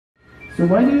So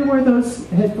why do you wear those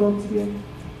headphones again?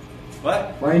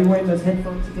 What? Why are you wearing those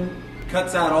headphones again?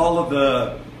 Cuts out all of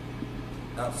the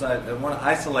outside. I want to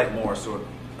isolate more so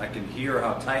I can hear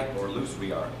how tight or loose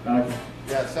we are. Okay.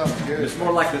 Yeah, it sounds good. It's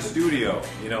more like the studio,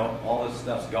 you know, all this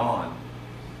stuff's gone.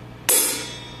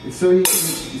 So he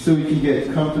can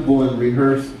get comfortable and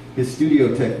rehearse his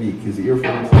studio technique, his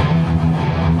earphones.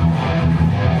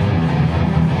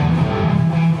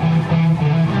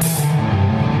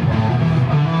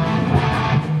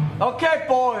 Okay,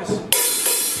 boys.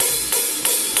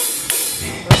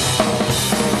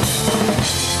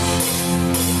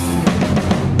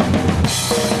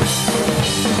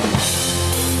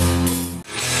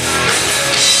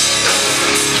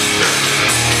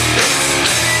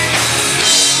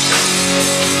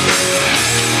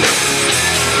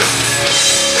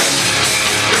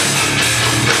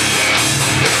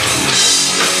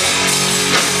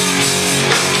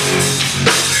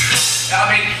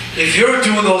 If you're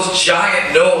doing those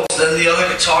giant notes, then the other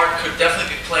guitar could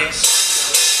definitely be playing.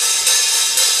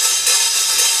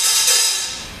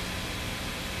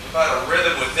 What about a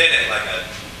rhythm within it, like a,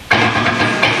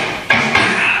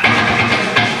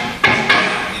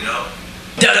 you know?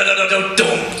 Da da da da dum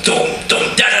dum dum dum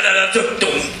da da da da dum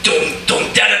dum dum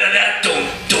da da da da dum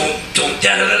dum dum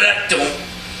da da da da dum.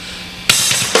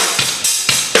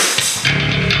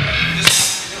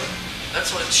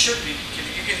 That's what it should be.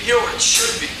 You can hear what it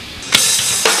should be.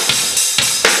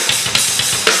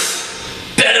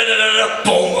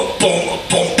 Boom, boom, boom,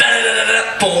 boom,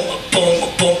 boom,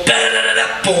 boom,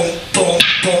 boom, boom,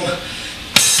 boom.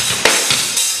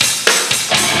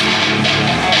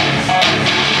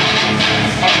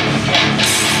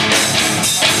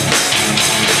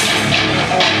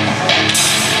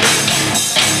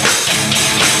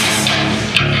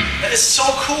 That is so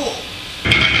cool.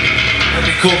 That'd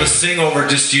be cool to sing over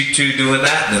just you two doing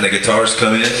that, and then the guitars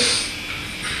come in.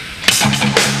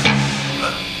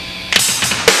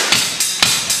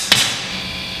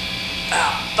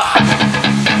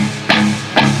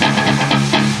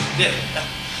 Yeah.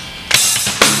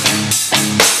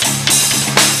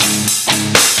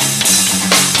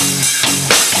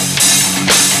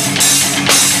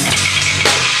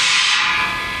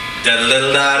 Da da da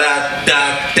da da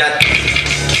da.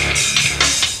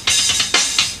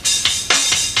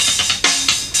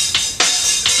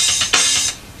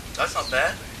 That's not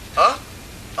bad, huh?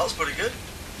 That was pretty good.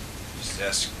 Just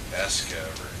ask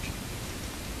Rick.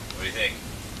 What do you think?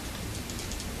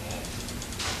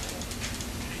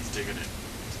 He's digging it.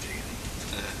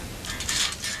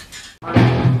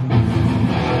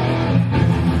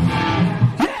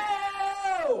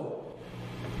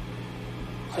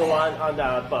 So on the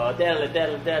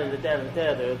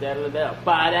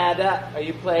are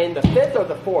you playing the fifth or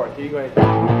the fourth? Are you going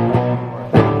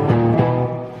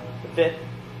the fifth?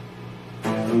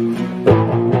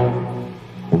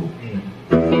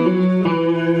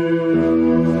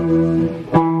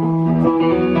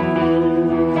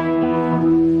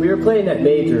 We were playing that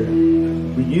major.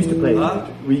 We used to play.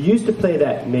 We used to play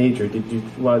that major. Did you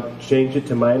want to change it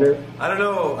to minor? I don't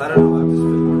know. I'm just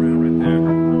fiddling around right there.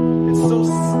 It's so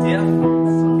stiff.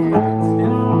 It's so fucking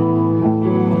stiff.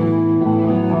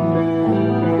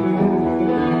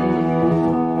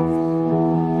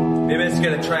 Maybe it's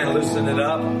gonna try and loosen it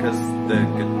up because the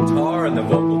guitar and the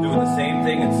vocal doing the same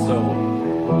thing, and so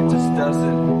it just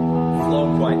doesn't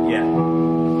flow quite yet.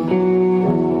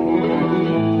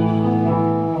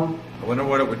 I wonder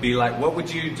what it would be like. What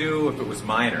would you do if it was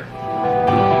minor?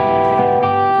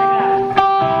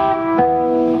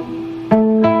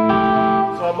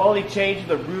 So I'm only changing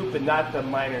the root but not the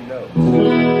minor notes. So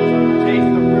I'm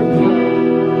changing the root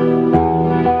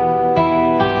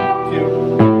to.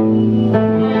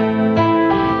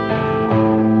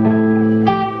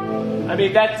 I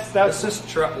mean that's Let's just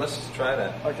try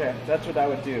that. okay. That's what I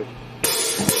would do.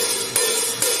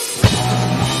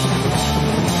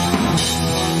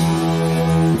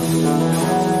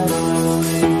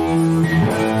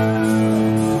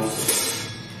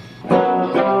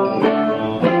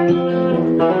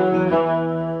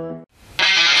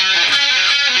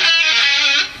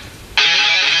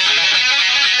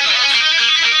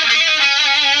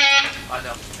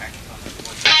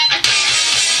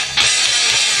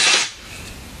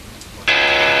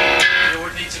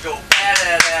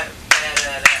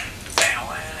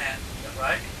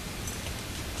 Right?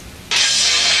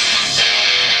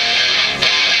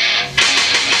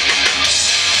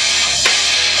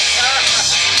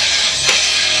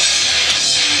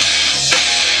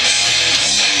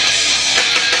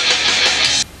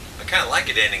 I kind of like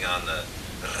it ending on the.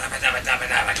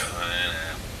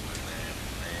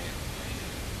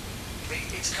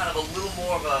 It's kind of a little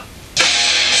more of a.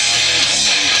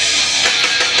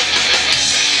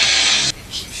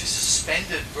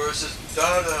 versus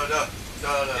da da da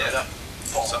da da da.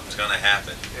 Something's gonna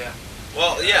happen. Yeah.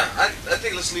 Well, yeah, I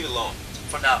think let's leave it alone.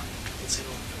 For now. Let's see.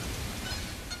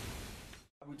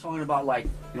 Are we talking about like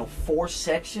 4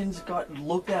 sections got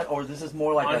looked at, or this is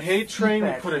more like on a Hate Train? We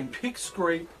feedback put in thing? Pick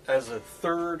Scrape as an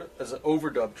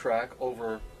overdub track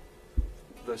over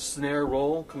the snare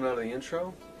roll coming out of the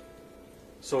intro.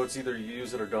 So it's either you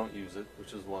use it or don't use it,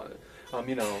 which is why, wah,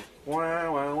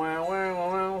 wah, wah, wah,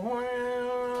 wah, wah.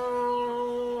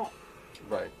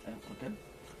 Right. Okay.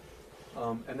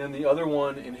 And then the other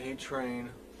one in Hate Train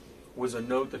was a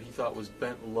note that he thought was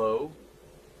bent low.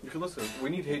 You can listen. We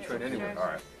need Hate Train anyway. All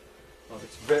right.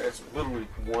 It's literally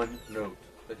one note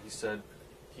that he said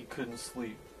he couldn't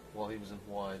sleep while he was in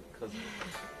Hawaii because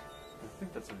I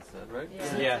think that's what he said, right?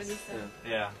 Yeah. Yes.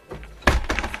 Yeah.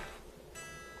 Yeah.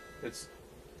 It's,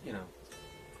 Okay.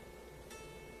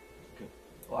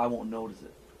 Well, I won't notice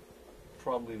it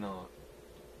probably not.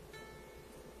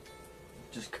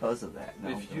 just because of that. No,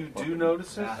 If you do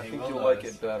notice it, Nah, I he think will you'll like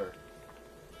notice. it better.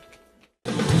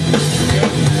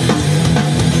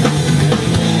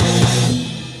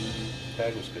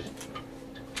 Tag was good.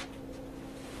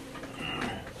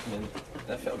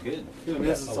 That felt good. Yeah, I mean,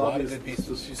 Yeah, it's a lot of obvious. good pieces.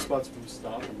 There's a few spots from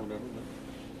stop and whatever. But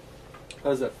how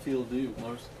does that feel to you,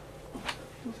 Lars?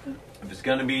 If it's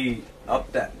gonna be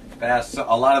up that fast, so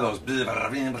a lot of those,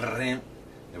 then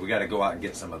we got to go out and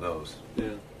get some of those Yeah.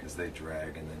 because they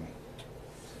drag, and then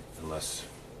unless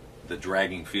the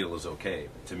dragging feel is okay,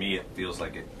 to me it feels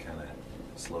like it kind of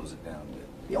slows it down a bit.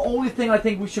 The only thing I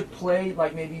think we should play,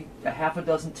 like maybe a half a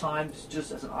dozen times,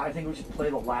 just as I think we should play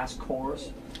the last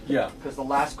chorus, Yeah. because the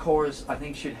last chorus I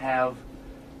think should have,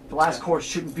 the last chorus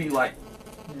shouldn't be like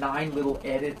 9 little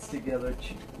edits together. It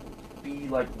should be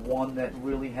like one that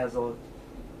really has a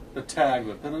The tag,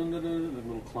 the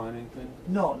little climbing thing.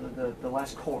 no, the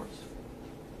last chorus,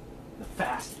 the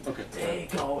fast. Okay. There you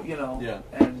go, Yeah.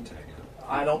 And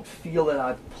I don't feel that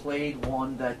I've played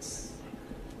one that's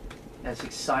as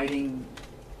exciting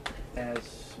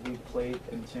as we played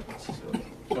in San Francisco.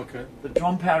 Okay. The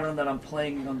drum pattern that I'm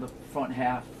playing on the front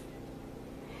half,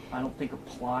 I don't think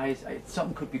applies.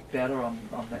 Something could be better on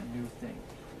that new thing.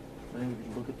 I think we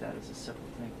could look at that as a separate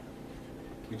thing.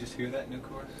 Can we just hear that new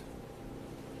chorus?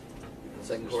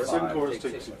 Second chorus. Second chorus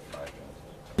takes you.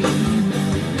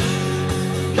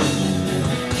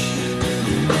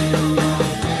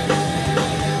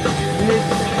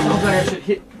 Sounds like I should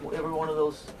hit every one of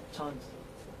those tons.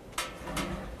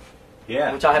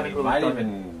 Yeah, Which I haven't we really might done.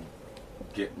 even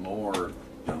get more.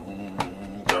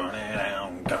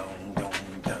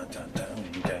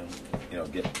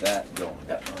 Get that going.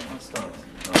 Yeah, let's start.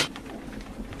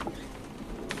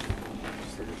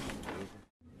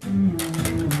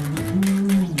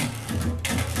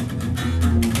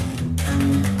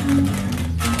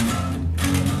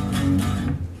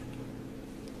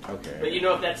 Okay. But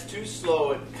if that's too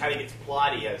slow, it kind of gets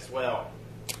plotty as well.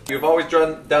 You've always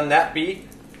done that beat,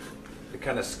 the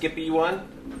kind of skippy one.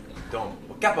 We're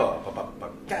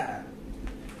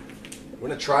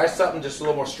gonna try something just a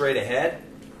little more straight ahead.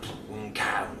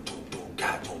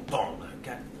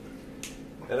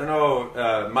 I don't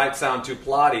know, it might sound too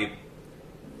plotty.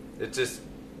 It just,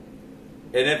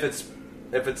 and if it's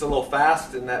a little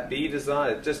fast and that beat is on,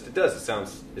 it does. It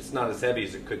sounds, it's not as heavy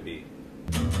as it could be.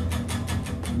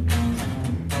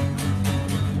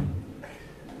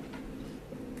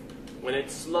 When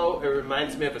it's slow, it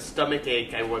reminds me of a stomach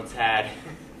ache I once had.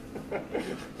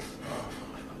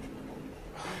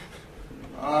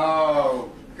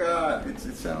 Oh, God. It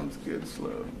sounds good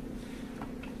slow.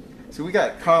 So we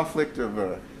got conflict of...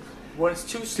 When it's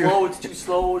too slow, it's too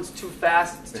slow. When it's too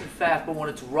fast, it's too fast. But when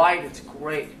it's right, it's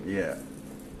great. yeah.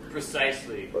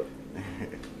 Precisely.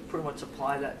 Pretty much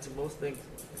apply that to most things.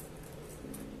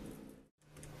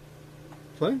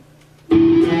 Play?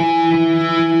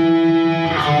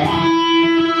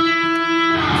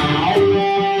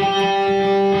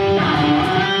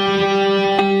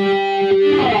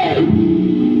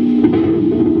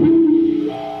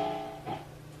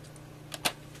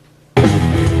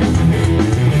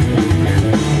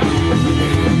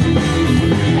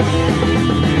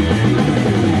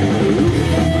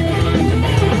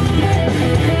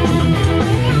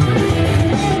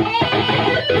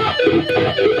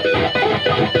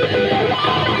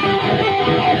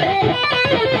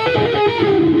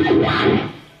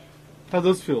 How'd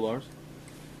those feel, Lars?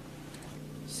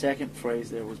 Second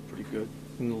phrase there was pretty good.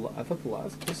 I thought the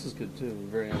last. This is good too.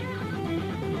 Very happy.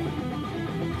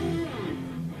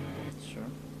 Sure.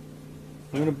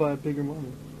 I'm gonna buy a bigger monitor.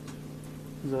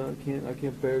 'Cause I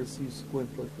can't bear to see you squint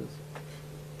like this.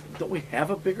 Don't we have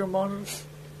a bigger monitor?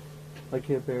 I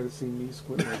can't bear to see me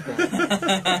squint like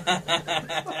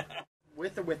that.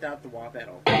 With or without the wah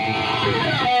pedal? I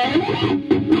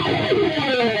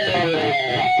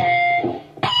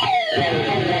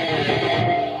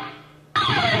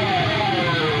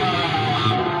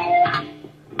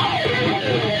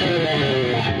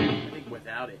think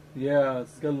without it. Yeah,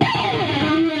 it's got a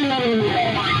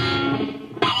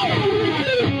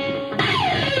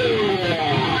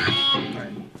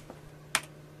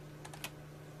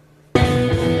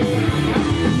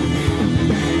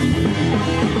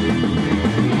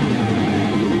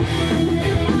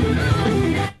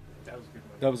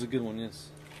That was a good one, yes.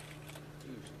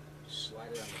 Slide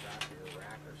it on the back of your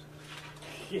rack or something.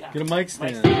 Yeah. Get a mic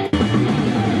stand.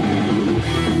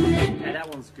 Yeah, that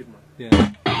one's a good one. Yeah.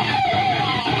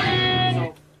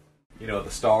 So, You know,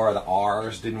 the star, the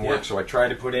R's didn't work, so I tried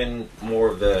to put in more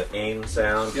of the AIM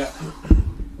sound. Yeah.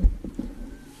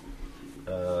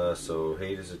 So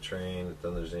hate is a train,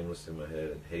 thunders aimless in my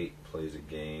head, and hate plays a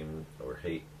game, or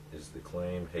hate is the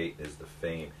claim, hate is the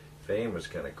fame. Fame was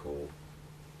kind of cool.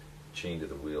 Chained to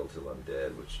the wheel till I'm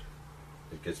dead, which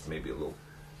it gets maybe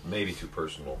too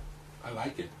personal. I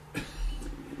like it.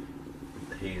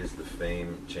 Hate is the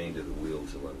fame, chained to the wheel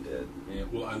till I'm dead. Yeah,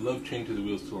 well, I love chained to the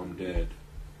wheels till I'm dead.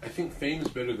 I think fame is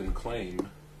better than claim.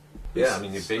 Yeah, I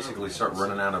mean, you basically start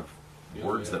running out of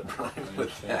words yeah. that rhyme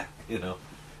with that, you know,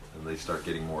 and they start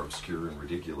getting more obscure and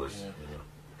ridiculous. Yeah. You know.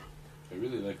 I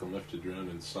really like them left to drown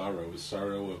in sorrow. Is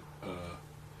sorrow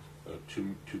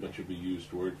too much of a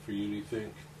used word for you? Do you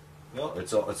think? No,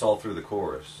 it's all through the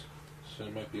chorus. So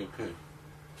it might be okay.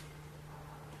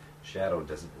 Shadow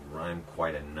doesn't rhyme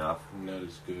quite enough, Not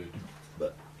as good.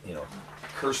 but you know,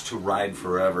 curse to ride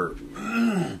forever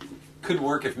could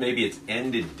work if maybe it's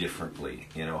ended differently.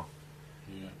 You know.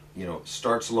 Yeah. You know,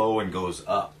 starts low and goes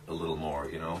up a little more,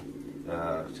 you know.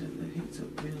 I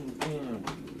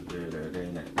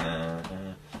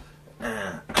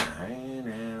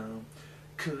know,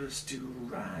 cause to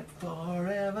ride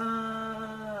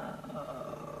forever.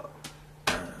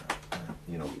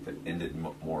 You know, if it ended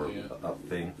more up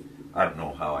thing. I don't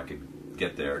know how I could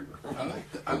get there.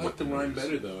 I like the rhyme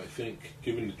better though. I think,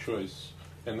 given the choice,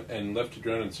 and left to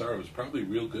drown in sorrow is probably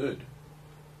real good.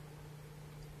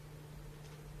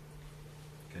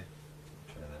 Okay,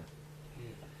 try that.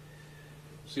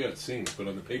 See how it sings, but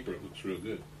on the paper it looks real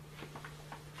good.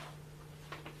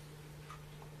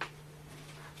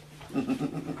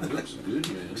 It looks good,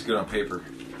 man. Looks good on paper.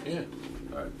 Yeah.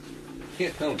 All right.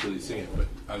 Can't tell until you sing it, but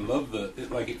I love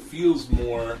it feels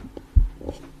more.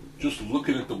 Just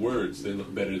looking at the words, they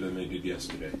look better than they did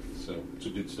yesterday. So it's a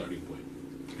good starting point.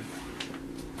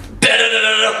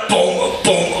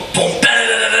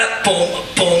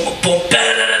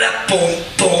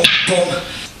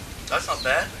 That's not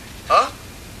bad. Huh?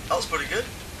 That was pretty good.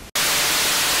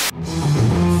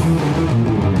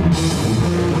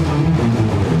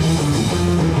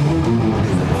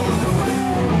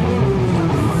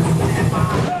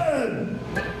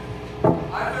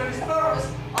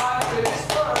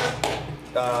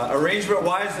 Arrangement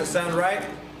wise, does that sound right?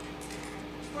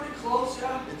 Pretty close,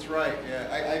 yeah. It's right, yeah.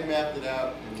 I mapped it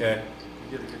out. Okay.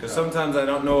 Because sometimes I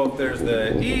don't know if there's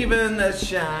the even the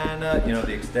shine up, you know,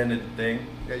 the extended thing.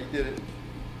 Yeah, you did it.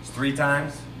 It's 3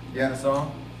 times in the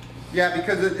song? Yeah,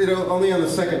 because it only on the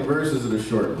second verse is it a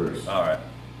short verse. All right.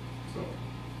 So.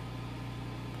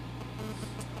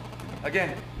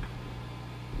 Again.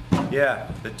 Yeah,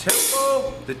 the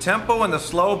tempo and the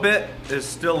slow bit is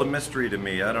still a mystery to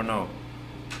me. I don't know.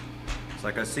 It's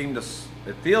like it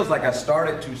feels like I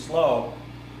started too slow,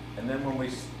 and then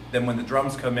when the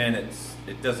drums come in, it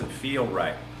doesn't feel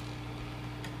right.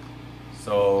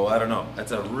 So I don't know.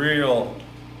 It's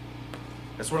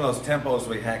one of those tempos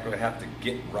we have to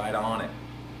get right on it.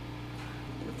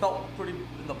 It felt pretty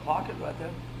in the pocket right there.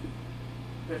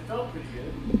 it felt pretty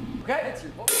good. Okay.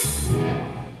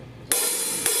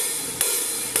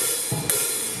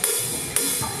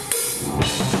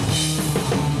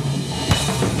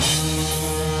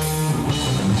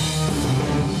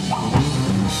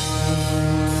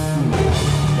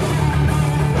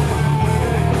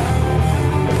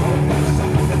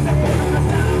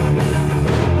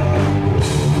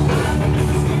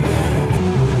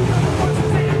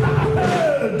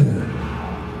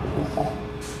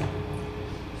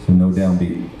 So no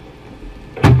downbeat.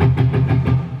 I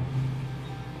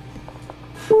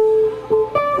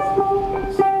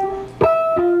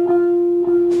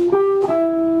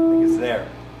think it's there.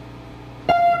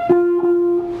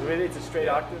 Really, it's a straight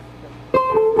octave?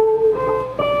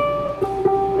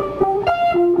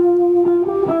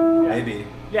 Maybe.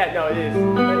 Yeah, no, it is.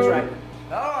 That's right.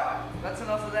 Alright, that's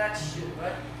enough of that shit,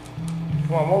 right?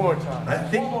 Come on, one more time. I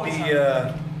think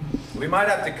we might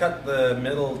have to cut the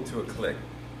middle to a click.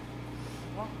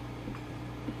 Well,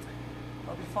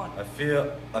 that'll be fun. I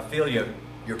feel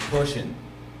you're pushing.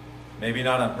 Maybe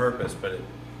not on purpose, but it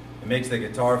makes the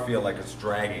guitar feel like it's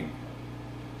dragging.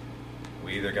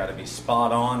 We either got to be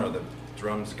spot on or the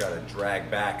drums got to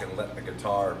drag back and let the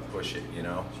guitar push it, you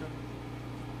know? Sure.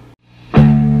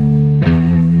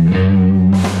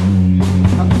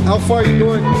 How far are you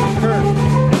going, Kurt?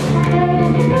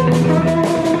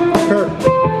 Kurt,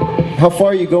 how far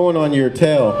are you going on your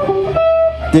tail?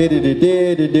 Are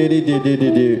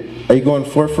you going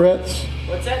 4 frets?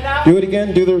 What's that now? Do it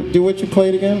again. Do what you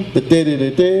played again. The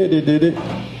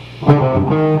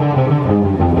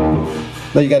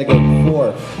No, you got to go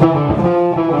 4.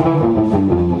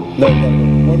 No,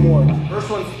 one more. First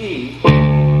one's E.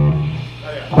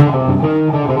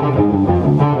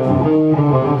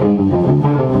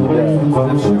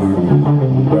 That's sharp.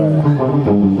 Right.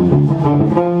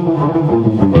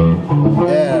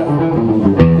 Yeah.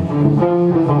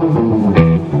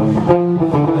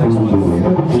 Next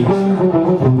one's G sharp.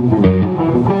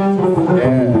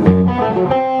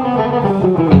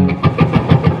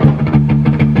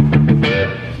 Yeah.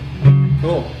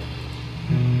 Cool.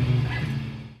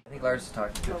 I think Lars is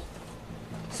talking to us.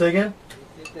 Say again?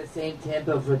 It's the same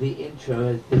tempo for the intro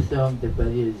as the song, the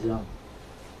body of the song.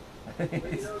 I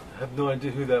have no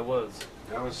idea who that was.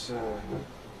 That was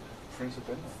Prince of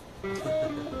Bengal.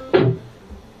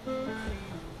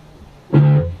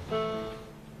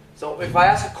 So if I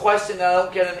ask a question and I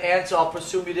don't get an answer, I'll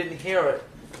presume you didn't hear it.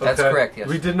 That's correct, yes.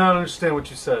 We did not understand what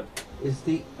you said. Is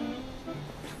the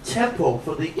tempo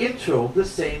for the intro the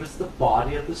same as the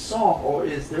body of the song, or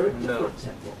is there a different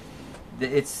tempo?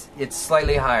 It's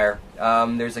slightly higher.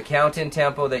 There's a count-in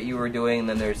tempo that you were doing, and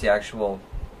then there's the actual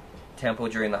tempo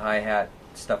during the hi-hat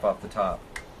stuff off the top.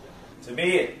 To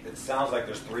me, it sounds like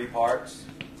there's 3 parts.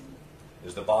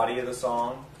 There's the body of the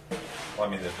song. Well, I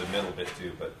mean, there's the middle bit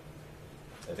too, but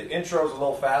the intro's a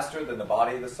little faster than the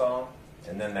body of the song,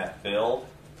 and then that build,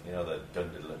 you know, the dun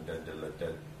dun dun dun dun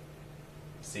dun,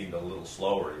 seemed a little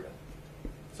slower even.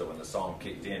 So when the song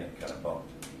kicked in, it kind of bumped.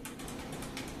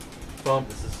 Bump.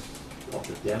 This is off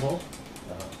the demo.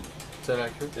 Is that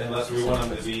accurate? Unless we want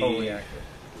them to be totally accurate.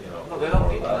 You know, No, they don't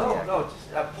need no,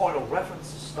 just a point of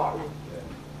reference to start with.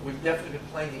 We've definitely been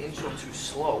playing the intro too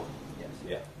slow. Yes.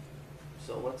 Yeah.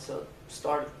 So let's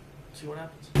start it, see what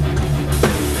happens.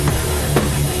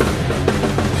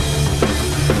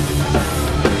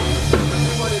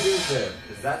 What it is there?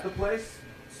 Is that the place?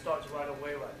 It starts right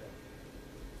away right there.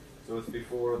 So it's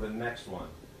before the next one.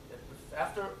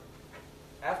 After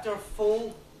a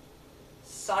full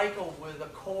cycle with the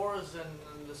chorus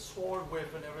and the sword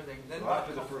whip and everything, then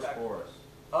After the first chorus.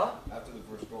 Huh? After the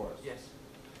first chorus. Yes.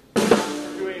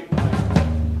 We're doing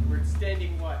what? We're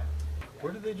extending what?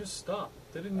 Where did they just stop?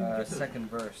 They didn't even get to Second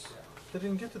verse. They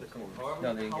didn't get to the chorus.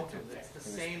 No, they didn't get to it. It's the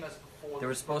same as before. There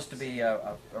was supposed to be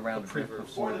around the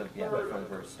before the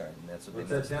verse started, and that's what What's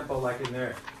they that did. tempo like in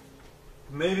there?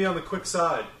 Maybe on the quick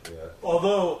side. Yeah.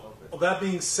 Although, that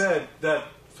being said, that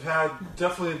had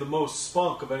definitely the most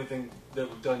spunk of anything that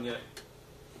we've done yet.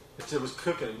 It was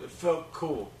cooking. It felt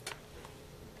cool.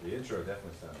 The intro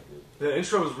definitely sounded good. The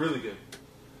intro was really good.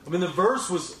 I mean, the verse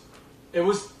was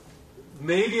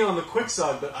maybe on the quick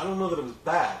side, but I don't know that it was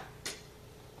bad.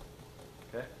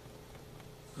 Okay.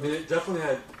 I mean, it definitely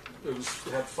had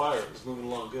fire. It was moving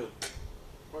along good.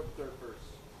 What third verse?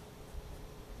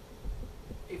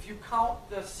 If you count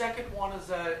the second one as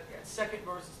a second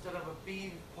verse instead of a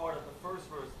B part of the first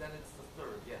verse, then it's the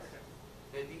third, yes.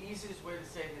 Okay. The easiest way to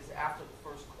say it is after the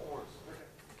first chorus. Okay.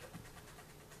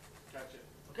 Gotcha.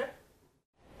 Okay?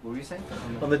 What were you saying?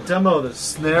 On the demo, the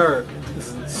snare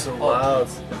isn't so loud.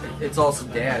 It's also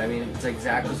dead. I mean, it's like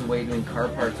Zach was away doing car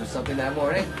parts or something that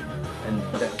morning, and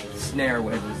that snare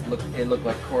it looked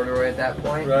like corduroy at that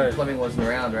point. Right. Fleming wasn't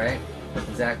around, right?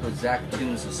 Zach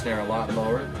tunes the snare a lot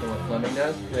lower than what Fleming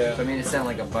does. Yeah. So I mean, it sounded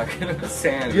like a bucket of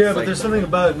sand. Yeah, It's but like, there's something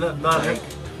about it not like,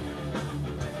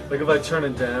 if I turn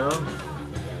it down,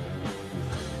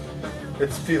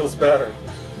 it feels better.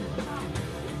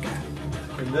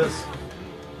 And this,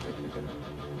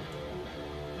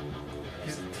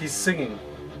 he's singing,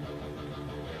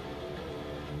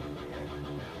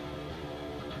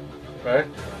 right?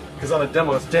 Because on a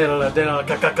demo it's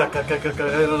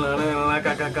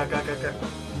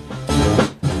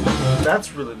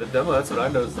that's really the demo. That's what I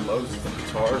notice the most. The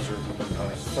guitars are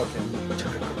fucking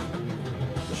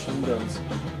machine guns.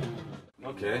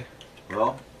 Okay.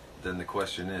 Well, then the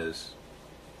question is,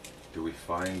 do we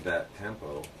find that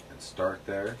tempo and start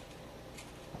there?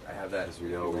 I have that. Because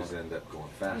we always end up going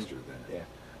faster then. Yeah.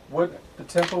 What the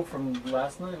tempo from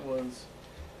last night was?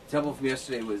 Tempo from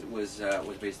yesterday was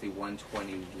basically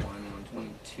 121,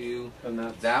 122. And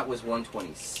that was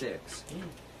 126.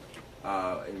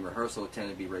 In rehearsal, it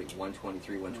tended to be right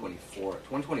 123, 124.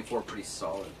 124 pretty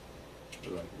solid.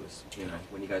 Like it was, you know,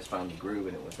 when you guys found the groove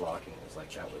and it was locking, it was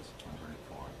like that was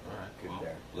 124. All right, good well,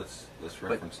 there. Let's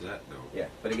reference that though. Yeah,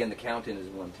 but again, the count-in is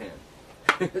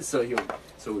 110. so you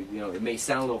know, it may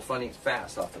sound a little funny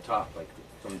fast off the top, like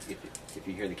from if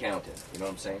you hear the count-in. You know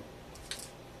what I'm saying?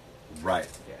 Right.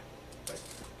 Yeah.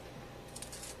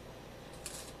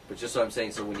 But just what I'm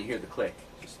saying, so when you hear the click,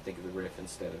 just think of the riff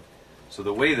instead of. So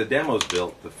the way the demo's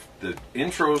built, the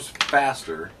intro's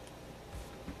faster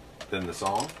than the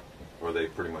song, or are they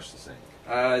pretty much the same?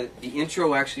 The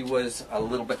intro actually was a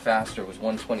little bit faster. It was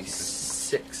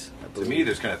 126. I believe. To me,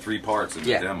 there's kind of 3 parts in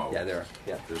the demo. Yeah, there are.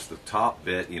 Yeah. There's the top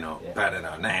bit, you know,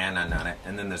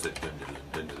 and then there's the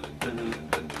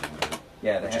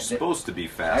which is supposed to be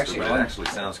faster, but it actually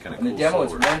sounds kind of cool. In the demo,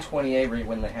 slower. it's 128 right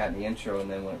when they had the intro,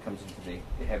 and then when it comes into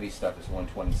the heavy stuff, it's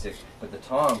 126. But the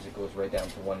toms, it goes right down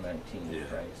to 119. It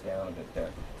drags down a bit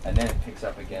there, and then it picks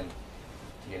up again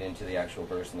to get into the actual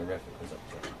verse and the riff. It goes up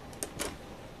to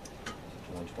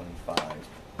 125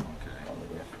 on the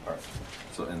riff part.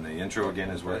 So, and the intro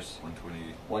again is what?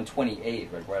 120. 128,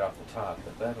 right off the top.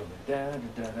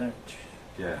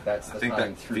 Yeah, that's the I think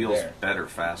time that through feels there. better,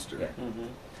 faster. Yeah.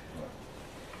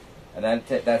 And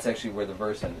that's actually where the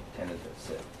verse tended to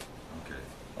sit. Okay.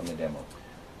 On the demo.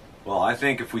 Well, I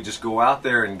think if we just go out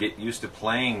there and get used to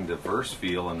playing the verse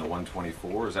feel in the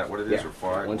 124, is that what it is? Yeah. Or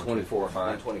 5? 124.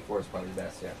 124 is probably the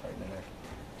best, yeah, right in there.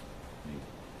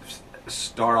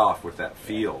 Start off with that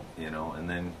feel, you know, and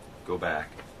then go back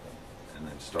and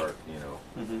then start, you know,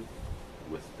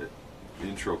 with the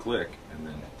intro click, and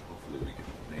then hopefully we can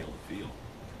nail the feel.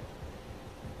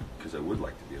 Because I would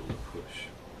like to be able to push.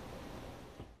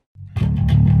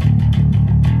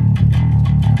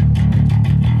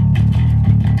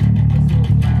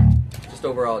 Just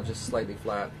overall, just slightly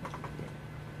flat.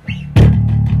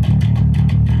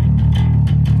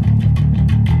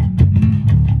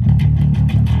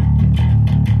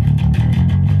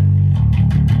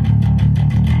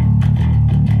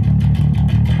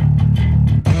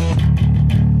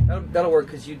 That'll work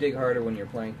because you dig harder when you're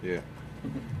playing. Yeah.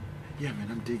 Yeah, man,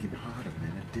 I'm digging harder,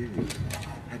 man.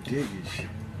 I dig it.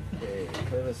 Okay,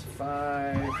 play this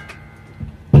 5.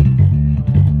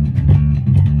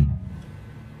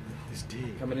 Let's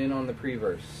dig. Coming in on the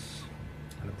pre-verse.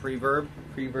 And the pre-verb?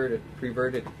 Preverted.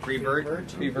 Prevert?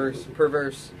 Pre-verse.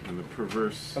 Perverse. And the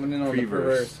perverse. Coming in on the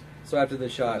perverse. So after the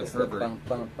shot, it's the pervert. bum,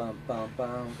 bum, bum, bum,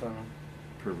 bum, bum.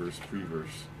 Perverse,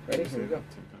 preverse. Ready? Here we go.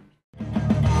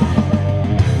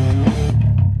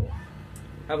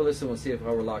 Have a listen. We'll see how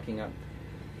we're locking up.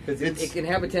 Because it can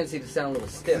have a tendency to sound a little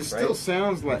stiff, It right? still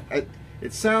sounds like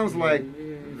it sounds like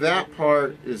that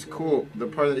part is cool. The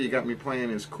part that you got me playing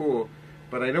is cool,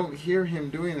 but I don't hear him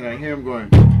doing it. I hear him going.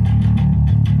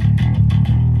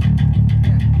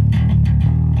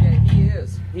 Yeah, he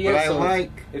is. He But is. I So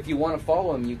like. if you want to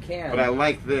follow him, you can. But I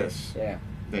like this. Yeah.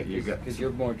 That you got. Because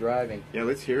you're more driving. Yeah,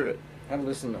 let's hear it. Have a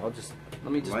listen. Let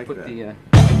me just Like put that. the.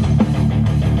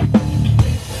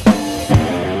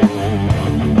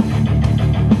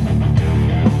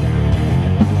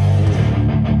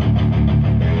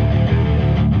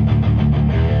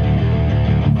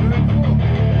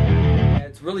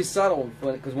 It's really subtle,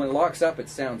 because when it locks up, it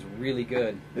sounds really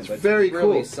good. It's But very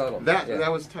really cool. subtle. That Yeah.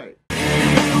 that was tight.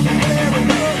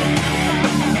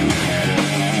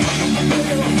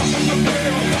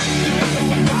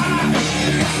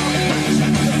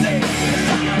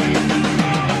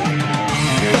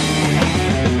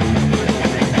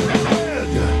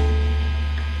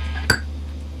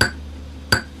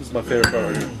 This is my favorite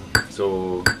part right here.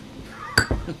 So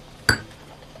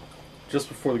just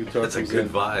before the guitar that's a comes good in.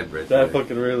 vibe right That there.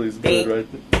 fucking really is good right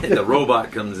there. The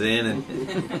robot comes in and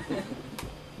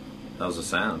that was a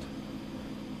sound.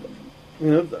 You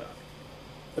know,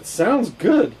 it sounds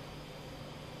good.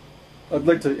 I'd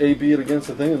like to A/B it against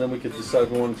the thing, and then we could decide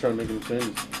if we want to try to make any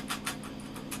changes.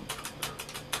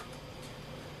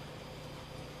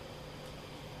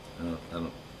 I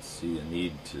don't see a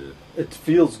need to. It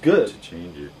feels good. To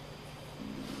change it.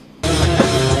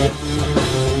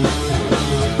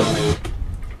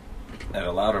 At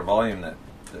a louder volume,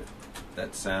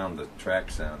 that sound, the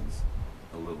track sounds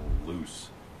a little loose.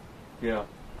 Yeah.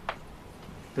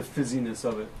 The fizziness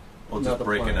of it. Well, Not just the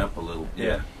breaking playing. up a little.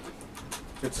 Yeah.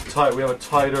 It's tight. We have a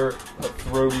tighter, a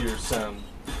throatier sound.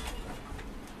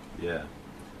 Yeah.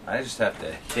 I just have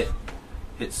to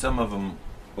hit some of them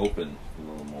open a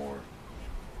little more,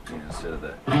 you know, instead of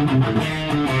that.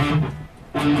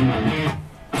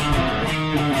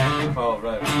 Oh,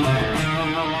 right.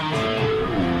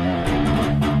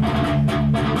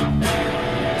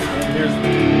 Here's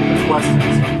the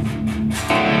questions.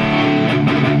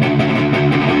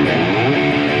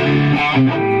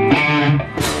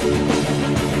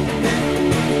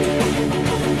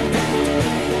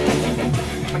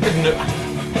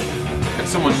 Could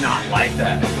someone not like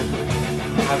that? I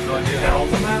have no idea.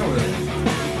 What's the matter with it?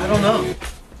 I don't know.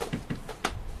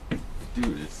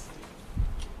 Dude, it's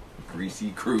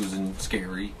greasy, cruising,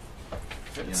 scary.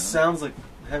 It sounds like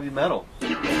heavy metal.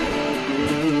 Should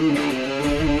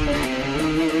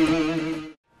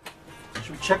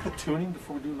we check the tuning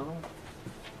before we do another one?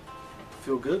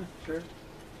 Feel good? Sure.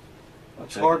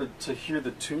 It's hard to hear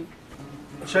the tune.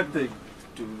 Check the.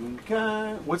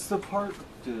 What's the part?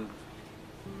 It's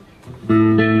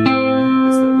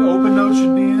the open note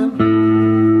should be in.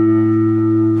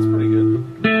 That's pretty good.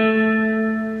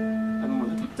 And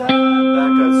with that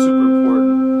guy's super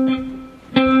important.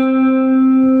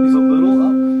 He's a little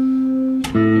up.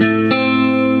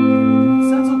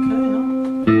 Sounds okay, huh?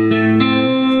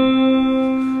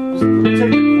 Let me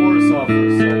take the chorus off for a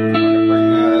second. Bring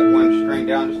that one string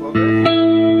down just a little bit.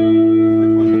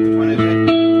 Which one is it?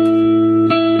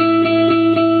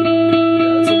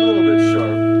 Yeah, it's a little bit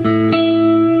sharp.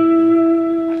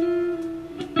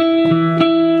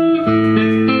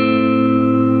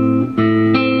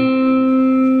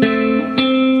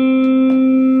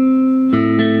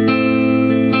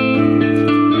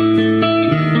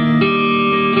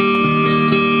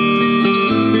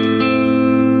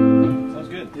 Sounds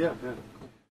good. Yeah, yeah.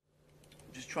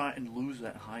 Just try and lose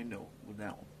that high note with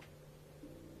that one.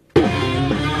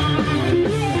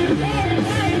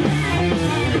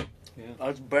 Yeah.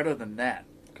 That's better than that,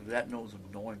 because that note's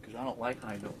annoying, because I don't like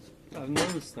high notes. I've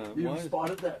noticed that. You Why?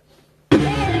 spotted that?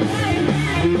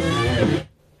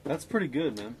 That's pretty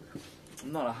good, man.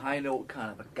 I'm not a high note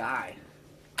kind of a guy.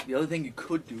 The other thing you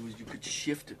could do is you could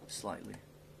shift it slightly.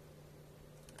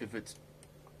 If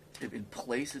in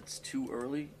place it's too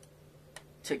early,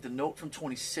 take the note from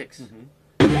 26.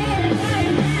 But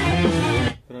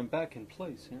I'm back in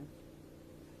place, yeah.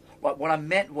 What I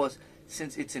meant was,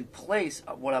 since it's in place,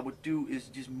 what I would do is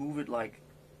just move it like,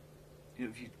 you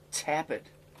know, if you tap it,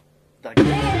 like, there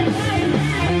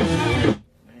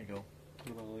you go.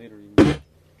 What about later? You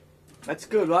That's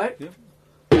good, right? Yep.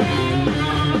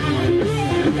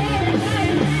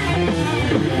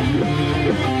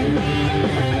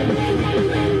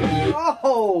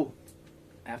 Oh!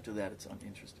 After that, it's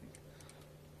uninteresting.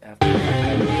 After that.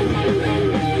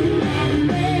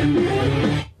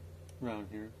 Around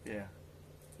here. Yeah.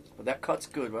 But that cut's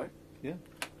good, right? Yeah.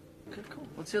 Okay, cool.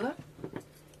 Let's hear that.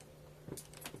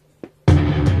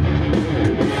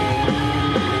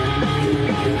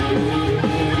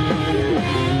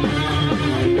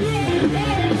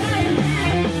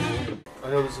 I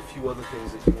know there's a few other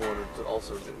things that you wanted to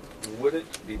also do. Would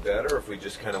it be better if we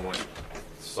just kind of went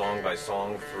song by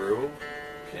song through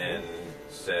and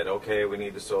said, okay, we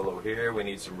need the solo here, we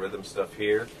need some rhythm stuff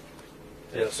here?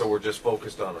 Yes. So we're just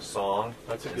focused on a song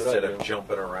That's a good instead idea. of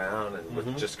jumping around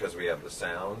and just because we have the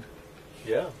sound.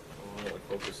 Yeah. We'll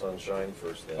focus on Shine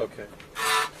first then. Okay.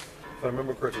 If I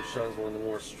remember correctly, Shine's one of the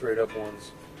more straight up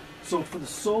ones. So for the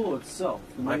solo itself,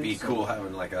 It might be cool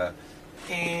having like a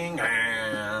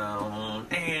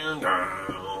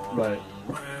Right.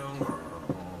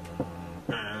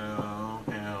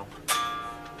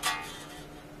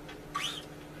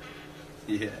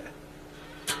 Yeah.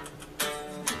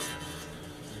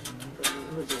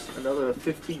 There's just another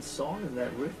 15th song in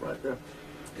that riff right there.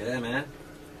 Yeah, man.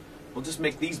 We'll just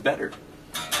make these better.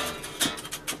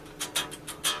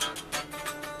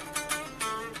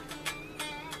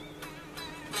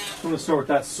 I'm going to start with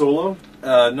that solo.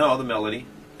 No, the melody.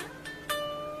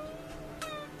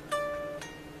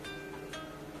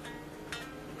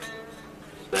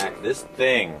 This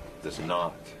thing does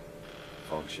not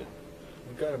function.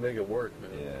 We've got to make it work,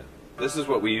 man. Yeah. This is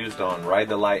what we used on Ride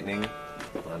the Lightning.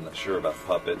 I'm not sure about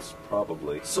Puppets,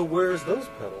 probably. So where's those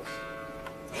pedals?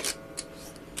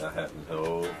 I have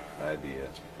no idea.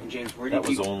 And James, where That did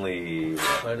was you... only...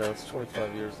 I know, it's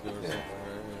 25 years ago or Yeah. something,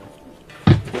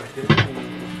 right?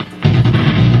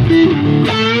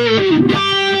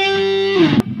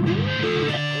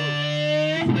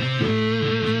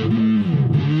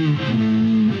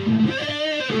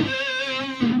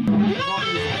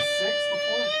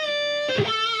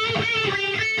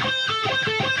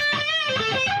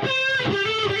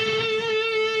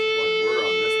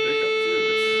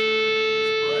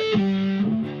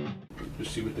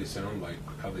 Just see what they sound like,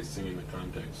 how they sing in the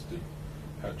context, and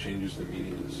how it changes the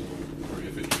meaning of the song, or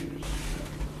if it changes.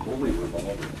 Holy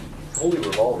Revolver. Holy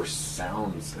Revolver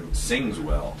sounds and sings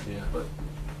well. Yeah. But,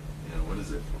 you know, what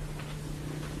is it?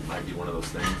 Might be one of those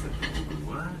things that people go,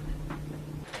 what?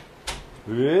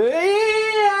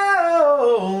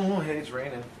 Hey, it's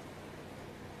raining.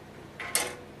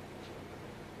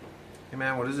 Hey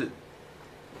man, what is it?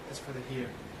 It's for the heater.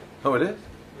 Oh, it is?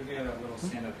 We got a little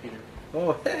stand-up heater.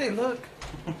 Oh, hey, look.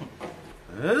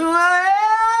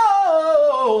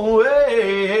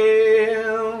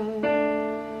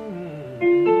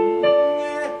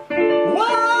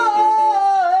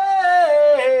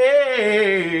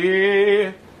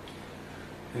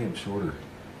 Hey, I'm shorter.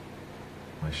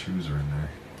 My shoes are in there.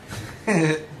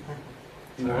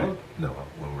 Alright. No, I'll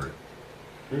lower it.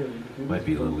 Might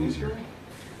be a little easier.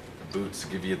 The boots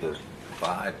give you the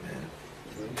vibe, man.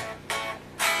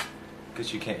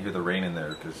 Guess you can't hear the rain in there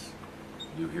because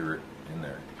you hear it in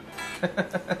there.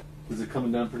 Is it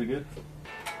coming down pretty good?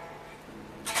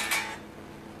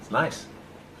 It's nice.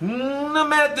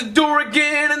 I'm at the door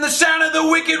again, and the sound of the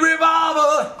wicked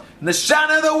revolver, and the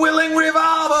sound of the willing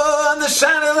revolver, and the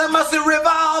sound of the mustard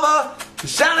revolver, the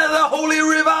sound of the holy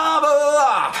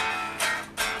revolver.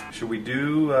 Should we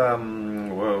do?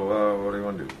 What do you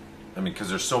want to do? I mean, because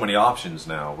there's so many options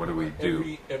now. What do we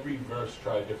do? Every verse,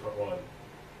 try a different one.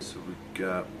 So we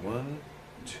got 1,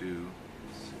 2,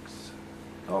 6.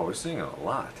 Oh, we're singing a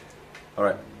lot. All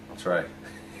right, I'll try.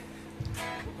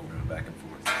 We're going back and forth.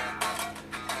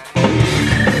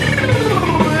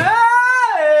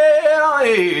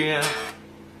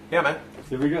 Yeah, man.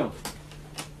 Here we go.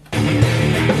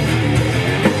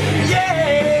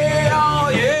 Yeah, oh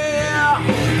yeah.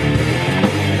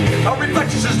 Our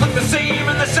reflections look the same,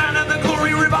 and the sound of the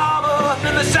glory revolver,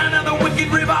 and the sound of the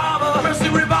wicked revolver, mercy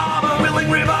revolver, willing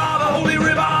revolver, holy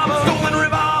revolver, stolen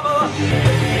revolver.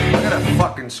 I gotta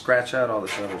fucking scratch out all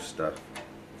this other stuff.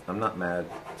 I'm not mad.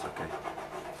 It's okay.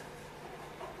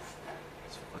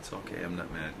 It's okay. I'm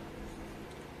not mad.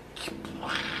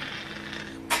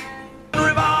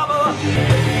 Revolver.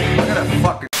 I gotta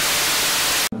fucking.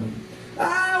 I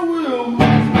will.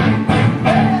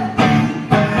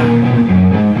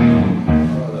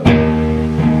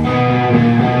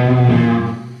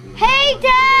 Hey,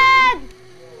 Dad!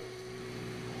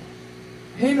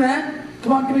 Hey, man.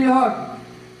 Come on, give me a hug.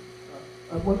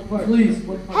 Please.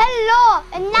 Hello,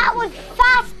 and that was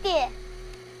faster.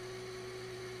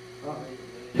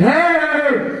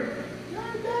 Hey!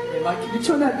 Hey, Mike, can you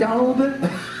turn that down a little bit?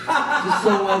 Just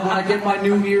so when I get my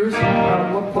new ears,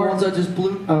 what parts I just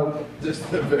blew? Oh. Just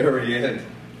the very end.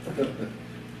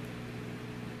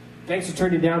 Thanks for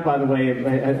turning down, by the way.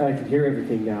 I can hear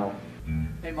everything now.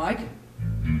 Hey, Mike.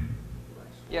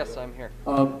 Yes, I'm here.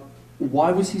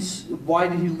 Why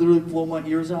did he literally blow my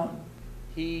ears out?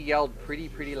 He yelled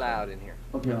pretty loud in here.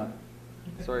 Okay.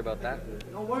 Sorry about that.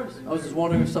 No worries. I was just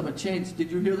wondering if something changed.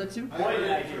 Did you hear that too? I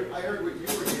heard what you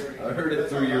were hearing. I heard it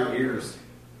through your ears.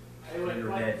 In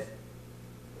your head.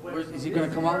 Is he going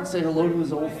to come out and say hello to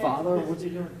his old father? What's he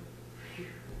doing?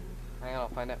 Hang on, I'll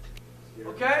find out.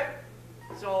 Okay.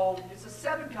 So it's a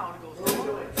 7 count. It goes.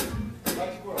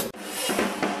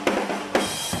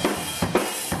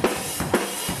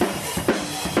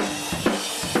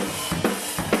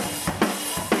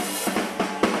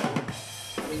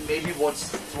 Maybe what's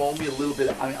thrown me a little bit,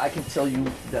 I mean, I can tell you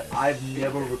that I've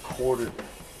never recorded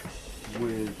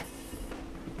with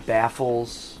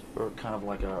baffles or kind of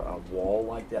like a wall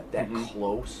like that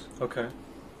close. Okay.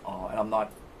 And I'm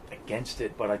not against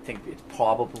it, but I think it's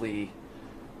probably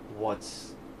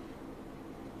what's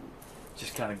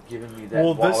just kind of giving me that.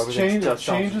 Well, this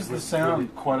changes the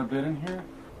sound quite a bit in here.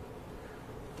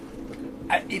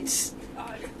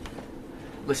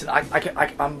 Listen,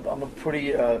 I'm a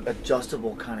pretty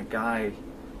adjustable kind of guy.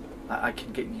 I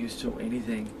can get used to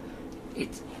anything.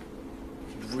 It's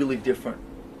really different.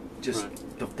 Just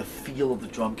the feel of the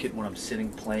drum kit when I'm sitting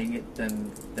playing it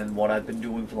than what I've been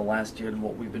doing for the last year and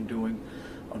what we've been doing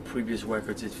on previous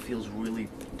records. It feels really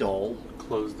dull.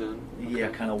 Closed in? Okay. Yeah,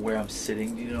 kind of where I'm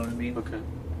sitting. Do you know what I mean? Okay.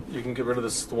 You can get rid of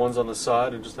the ones on the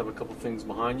side and just have a couple things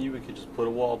behind you. We could just put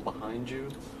a wall behind you.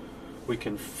 We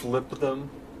can flip them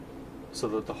so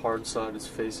that the hard side is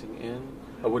facing in.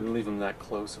 I wouldn't leave them that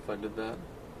close if I did that.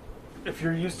 If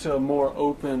you're used to a more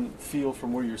open feel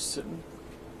from where you're sitting,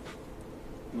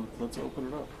 let's open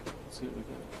it up. See what we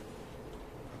get.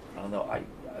 I don't know.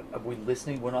 Are we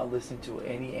listening? We're not listening to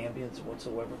any ambience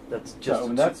whatsoever. That's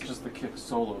that's just the kick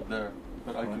solo there.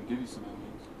 But I can give you some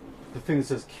ambience. The thing that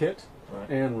says kit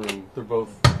and room, they're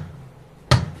both.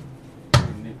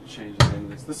 We need to change the name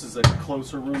of this. This is a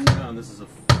closer room now, and this is a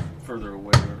further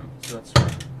away room. So it's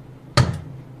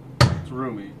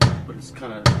roomy, but it's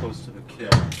kind of close to the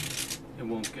kit. It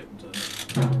won't get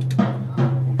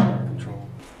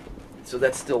So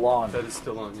that's still on. That is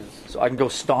still on, yes. So I can go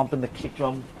stomping the kick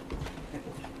drum.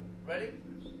 Ready?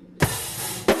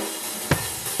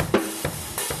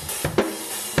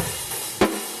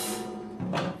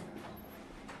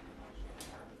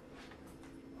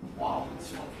 Wow, it's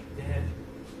fucking dead.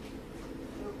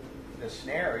 The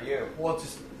snare or you? Well,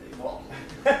 just, well,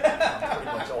 I'm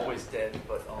pretty much always dead,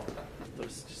 but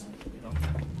there's just, you know,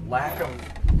 lack of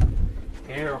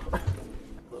air.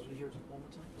 Let me hear it one more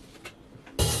time.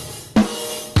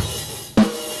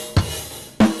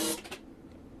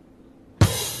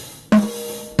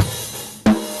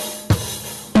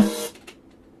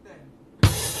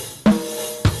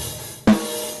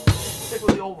 Stick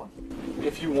with the old one.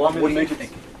 If you want me What to do you make it,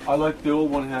 think? I like the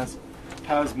old one has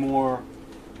more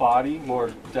body, more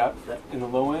depth in the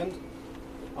low end.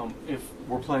 If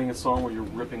we're playing a song where you're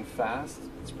ripping fast,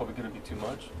 it's probably going to be too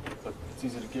much. But it's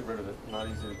easy to get rid of it, not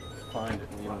easy to find it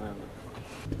in the other end.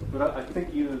 But I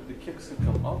think either the kicks could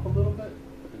come up a little bit,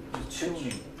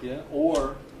 yeah,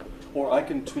 or I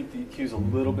can tweak the EQs a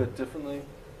little bit differently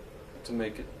to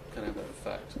make it kind of have that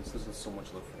effect. Since this is so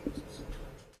much low frequencies.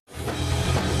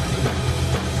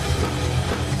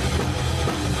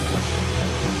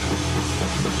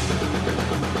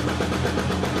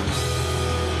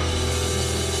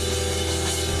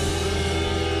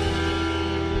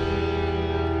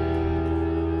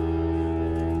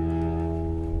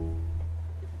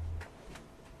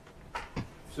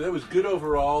 So that was good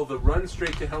overall. The run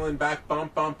straight to hell and back,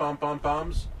 bump, bump, bump, bump,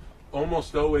 bumps,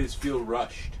 almost always feel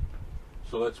rushed.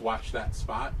 So let's watch that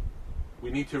spot.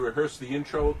 We need to rehearse the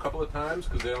intro a couple of times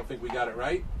because I don't think we got it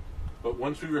right. But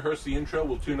once we rehearse the intro,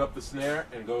 we'll tune up the snare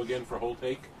and go again for a whole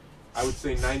take. I would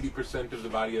say 90% of the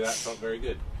body of that felt very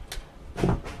good.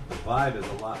 The vibe is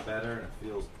a lot better and it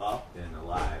feels up and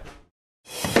alive.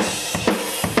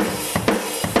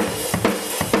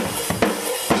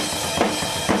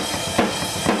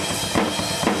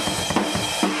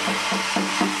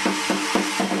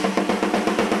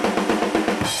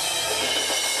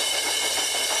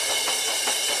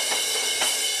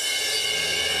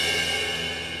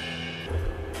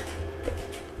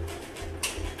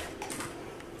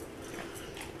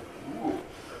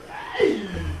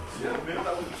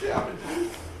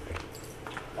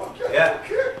 Yeah.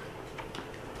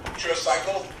 Intro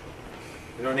cycle.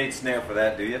 You don't need snare for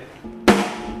that, do you?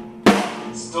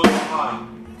 Still high.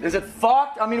 Is it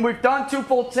fucked? I mean, we've done 2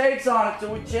 full takes on it. Do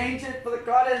we change it for the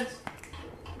cut-ins?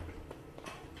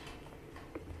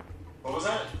 What was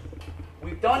that?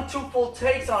 We've done 2 full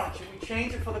takes on it. Should we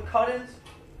change it for the cut-ins?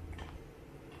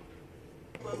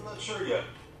 I'm not sure yet.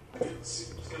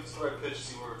 Let's get it to the right pitch,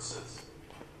 see where it sits.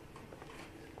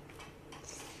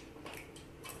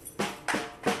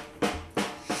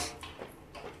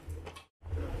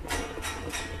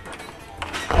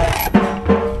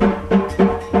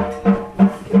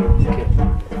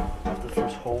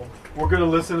 We're going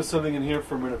to listen to something in here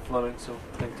for a minute, Fleming, so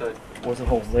hang tight. Was it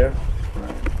holes there?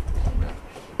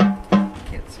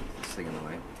 Can't see this thing in the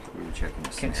way. We were checking the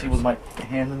Can't see snares. with my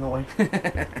hand in the way.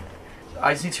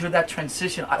 I just need to hear that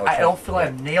transition. I don't feel like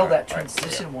I nailed that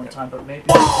transition one time, but maybe.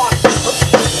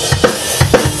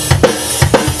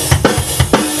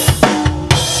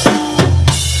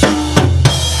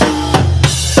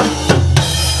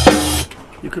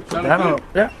 You could put that on.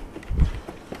 Yeah.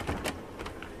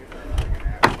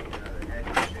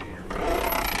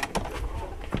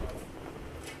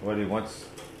 What he wants?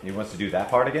 He wants to do that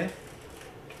part again?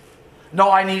 No,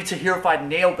 I needed to hear if I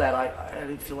nailed that. I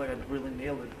didn't feel like I really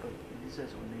nailed it, but he says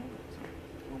we nailed it. So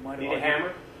we might have. Need a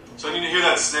hammer? So I need to hear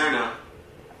that snare now.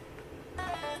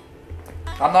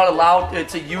 I'm not allowed.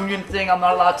 It's a union thing. I'm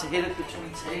not allowed to hit it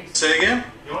between takes. Say it again?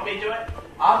 You want me to do it?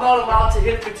 I'm not allowed to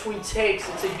hit it between takes.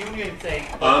 It's a union thing.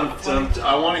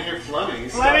 I want to hear Fleming.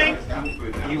 Fleming?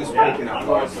 He was making up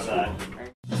parts of that.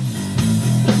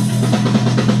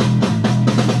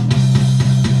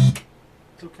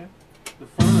 It's okay. The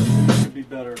front of it should be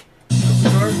better.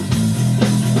 Start.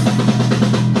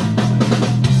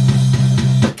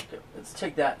 Okay, let's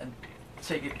take that and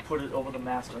take it, put it over the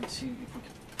master, and see if we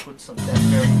can put some of that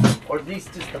variation, or at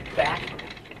least just the back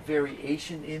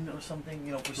variation in, or something.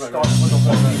 You know, if we start with a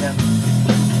 1 BM.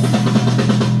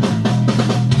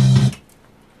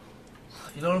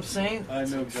 You know what I'm saying? I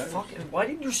know exactly. Fucking, why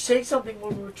didn't you say something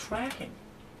when we were tracking?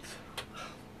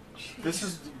 This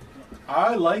is.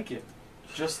 I like it.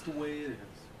 Just the way it is.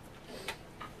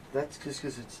 That's just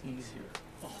because it's easier.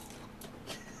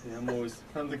 Yeah, I'm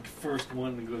the first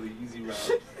one to go the easy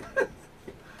route.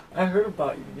 I heard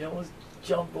about you. You almost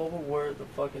jump over where the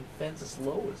fucking fence is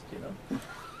lowest, you know?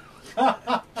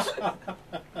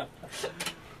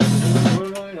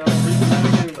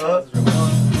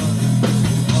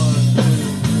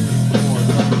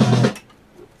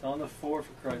 4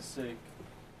 for Christ's sake.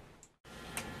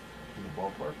 In the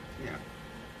ballpark? Yeah.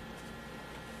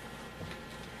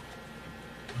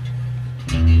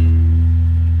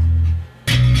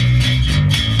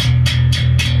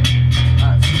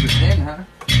 Super thin, huh?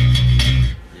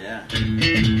 Yeah.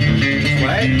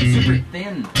 What? Super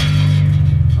thin.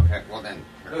 Okay, well then.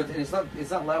 No, it's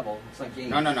not level. It's not gain.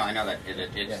 No, I know that.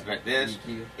 It's Yeah. but this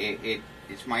EQ.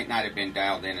 it might not have been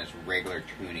dialed in as regular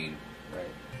tuning. Right.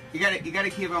 You gotta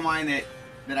keep in mind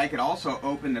that I could also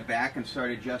open the back and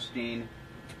start adjusting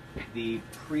the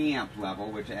preamp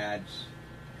level, which adds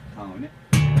tone.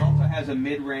 It also has a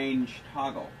mid-range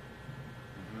toggle.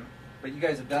 But you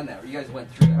guys have done that. You guys went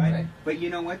through that, right? But you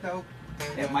know what though?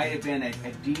 It might have been a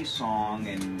D song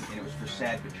and it was for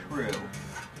Sad But True.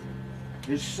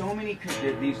 There's so many,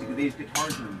 these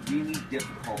guitars are really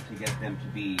difficult to get them to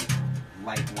be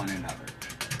like one another.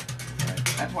 Right?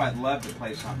 That's why I'd love to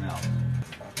play something else.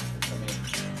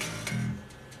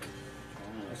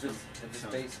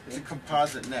 It's a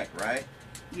composite neck, right?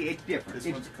 Yeah, it's different.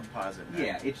 This one's a composite neck.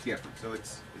 Yeah, it's different. So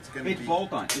it's gonna be. It's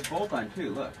bolt on. It's bolt on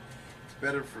too. Look. It's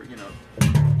better for it's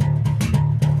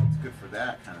good for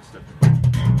that kind of stuff.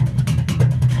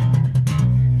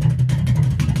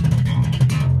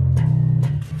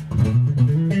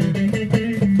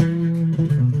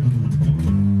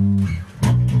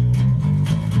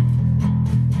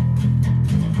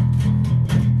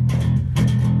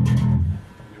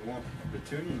 The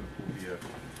tuning will be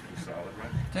solid,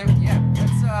 right? Yeah,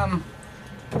 let's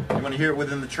You want to hear it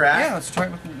within the track? Yeah, let's try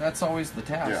it with. That's always the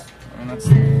task. Yeah. I mean, that's.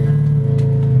 We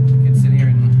can sit here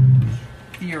and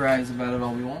theorize about it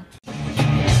all we want.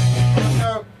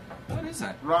 No. What is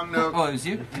that? Wrong note. Oh, it was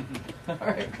you. All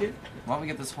right, good. Why don't we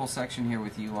get this whole section here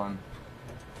with you on?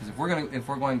 Because if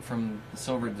we're going from the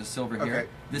silver to silver here, Okay.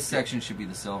 this section should be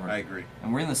the silver. I agree.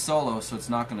 And we're in the solo, so it's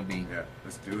not going to be. Yeah,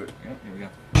 let's do it. Yep, here we go.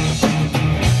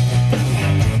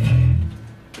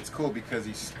 It's cool because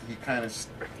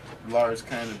Lars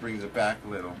kind of brings it back a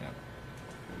little. Yeah.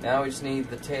 Now we just need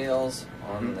the tails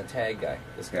on the tag guy.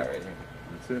 This guy right here.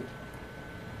 That's it.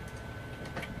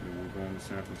 And we're going to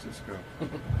San Francisco.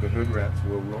 The hood rats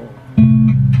will roll.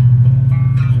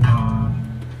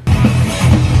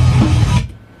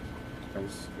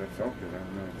 That felt good. I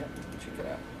don't know. Yep, check it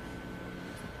out.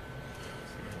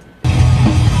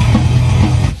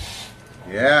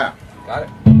 Yeah. Got it.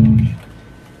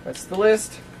 That's the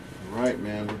list. All right,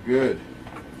 man. We're good.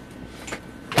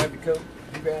 Grab your coat.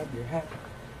 Grab your hat.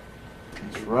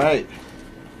 That's right.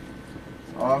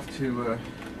 Off to.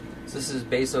 So this is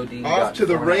bass OD. Off to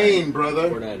the rain, brother.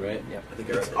 4/9, right? Yep. I think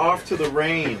it's off to the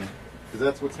rain, because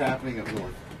that's what's happening up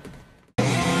north.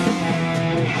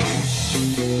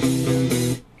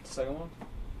 Second one?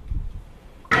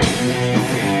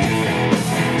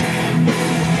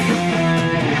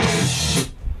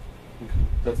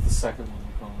 That's the second one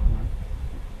we're calling, right?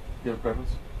 You have a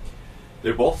preference?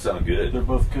 They both sound good. They're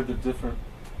both good, they're different.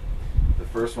 The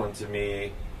first one to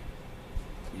me,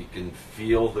 you can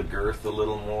feel the girth a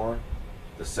little more.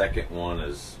 The second one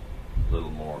is a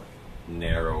little more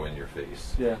narrow in your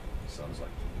face. Yeah. Sounds like.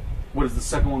 What is the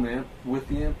second one, the amp, with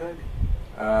the amp peg?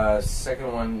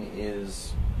 Second one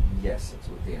is, yes, it's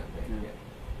with the amp peg. Yeah.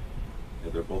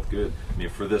 Yeah, they're both good. I mean,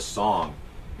 for this song,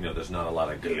 there's not a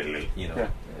lot of, Yeah.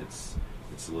 it's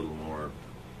a little more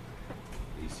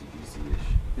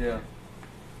AC/DC-ish. Yeah.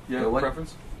 Yeah, what,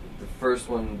 preference? The first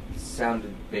one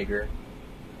sounded bigger,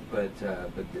 but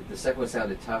the second one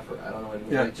sounded tougher. I don't know what it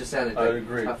means. Yeah, It just sounded I like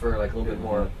agree. tougher, like a little bit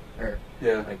more.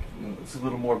 Yeah, like it's a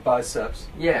little more biceps.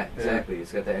 Yeah, exactly.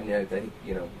 It's got that, and I think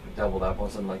doubled up on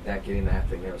something like that. Getting that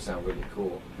thing there would sound really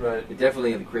cool. Right. It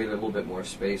definitely created a little bit more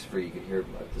space for you could hear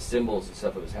the cymbals and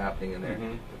stuff that was happening in there.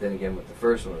 Mhm. But then again, with the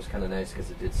first one, it was kind of nice because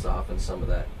it did soften some of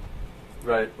that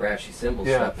rashy cymbal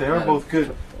Yeah, stuff. they are both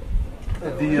good.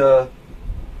 The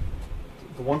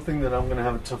one thing that I'm going to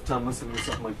have a tough time listening to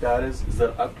something like that is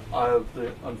that I have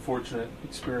the unfortunate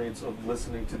experience of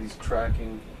listening to these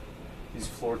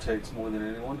floor takes more than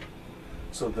anyone.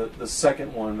 So the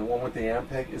second one, the one with the amp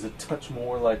peg, is a touch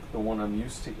more like the one I'm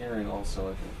used to hearing. Also,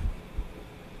 I think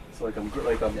it's like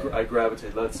I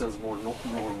gravitate. That sounds more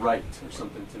right or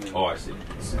something to me. Oh, I see.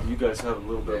 So you guys have a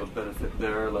little bit of a benefit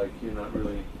there. Like you're not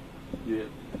really,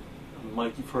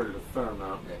 Mike, you've heard it a fair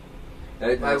amount.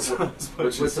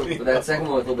 That second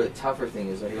one with a little bit tougher thing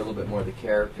is I hear a little bit more of the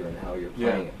character and how you're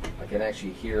playing it. I can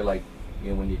actually hear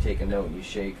when you take a note and you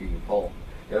shake or you pull.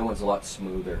 The other one's a lot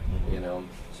smoother, so you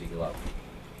get a lot.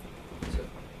 So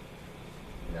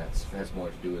that's more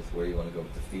to do with where you want to go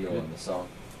with the feel and the song.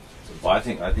 So Well, I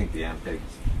think the amp peg is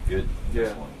good. Yeah.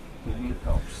 This one. I think it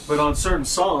helps. But on certain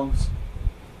songs,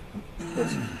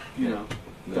 that's,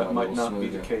 that might not be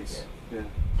the case. Yeah.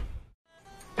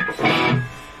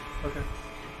 Okay.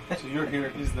 So you're here,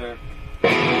 he's there.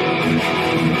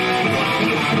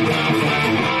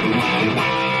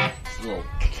 It's a little,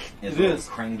 It is.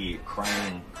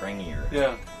 crangier.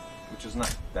 Yeah. Which is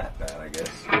not that bad, I guess.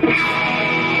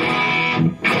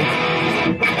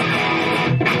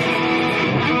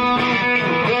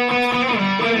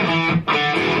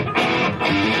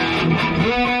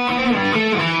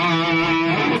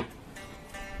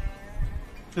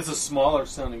 It's a smaller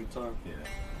sounding guitar. Yeah.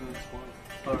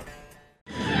 Alright.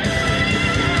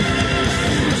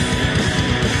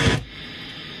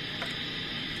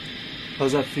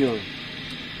 How's that feeling?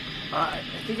 I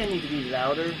think I need to be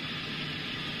louder,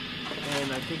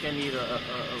 and I think I need a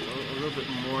little bit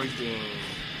more gain.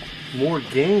 More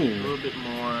gain? A little bit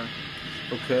more.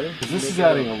 Okay. Because this is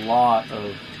adding a lot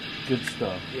of good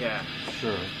stuff. Yeah.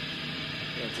 Sure.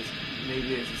 Yeah, just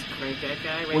maybe just crank that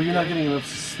guy right Well, you're not there. getting enough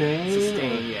sustain?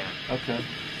 Sustain, yeah. Okay.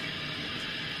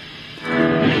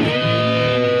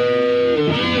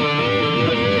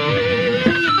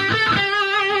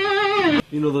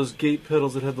 You know those gate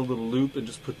pedals that have the little loop, and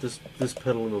just put this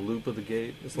pedal in the loop of the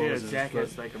gate? As long Yeah, as it's Jack flat.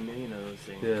 has like a million of those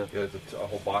things. Yeah. Yeah, there's a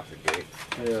whole box of gates.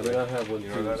 Yeah, I mean, I have one You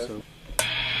know too. what that So.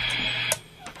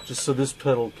 Just so this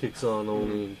pedal kicks on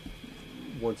only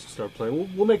once you start playing.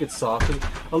 We'll make it soften.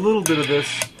 A little bit of this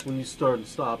when you start and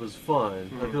stop is fine.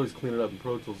 I can always clean it up in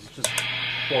Pro Tools. It's just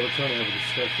while we're trying to have a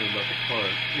discussion about the part,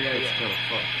 it's kind of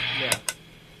fun. Yeah.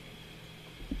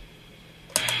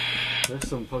 There's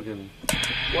some fucking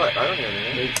What? I don't hear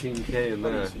anything. 18K in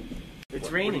there. It's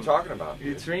What raining. are you talking about?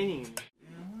 It's raining.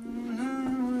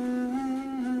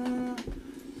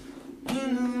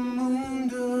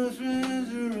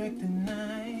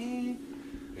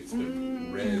 It's the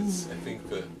res. I think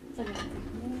the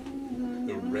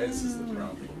res is the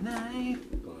problem.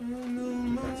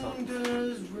 That's all. Do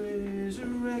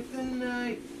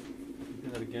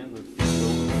that again.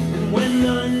 When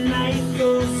the night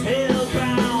goes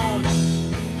hellbound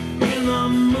and the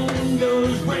moon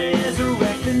goes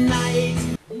resurrect the night.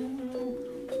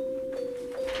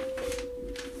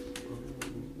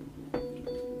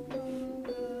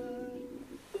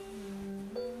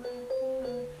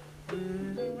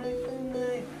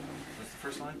 What's the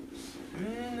first line?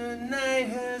 When the night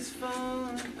has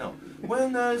fallen, no.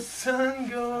 When the sun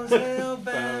goes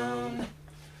hellbound,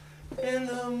 and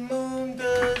the moon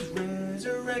does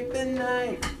resurrect the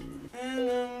night, and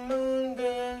the moon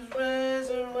does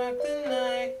resurrect the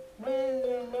night,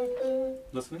 resurrect the night.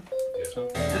 Listening?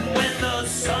 And when the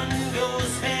sun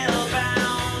goes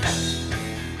hellbound,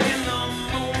 and the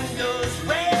moon does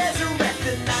resurrect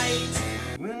the night.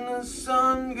 When the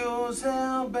sun goes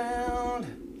hellbound,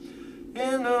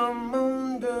 and the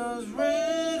moon does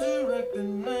resurrect the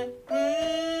night.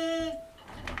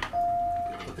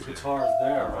 But the guitar is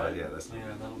there, right? Yeah, that's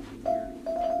Yeah, that'll be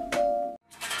weird.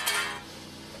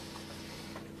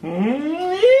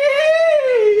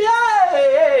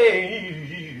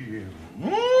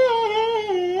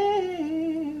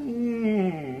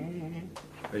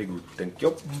 Very good, thank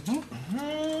you.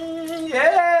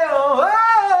 Yeah, oh,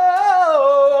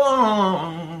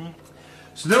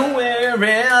 there's nowhere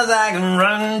else I can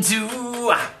run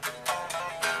to.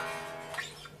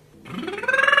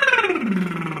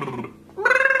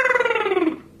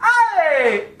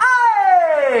 Hey,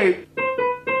 hey!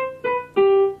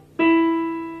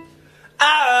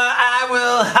 I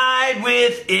will hide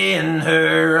within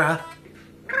her.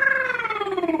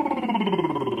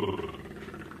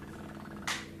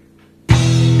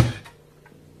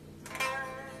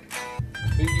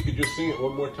 I think you could just sing it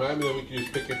one more time, and then we can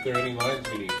just pick if there are any lines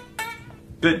we need.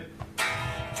 Good.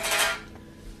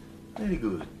 Very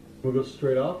good. We'll go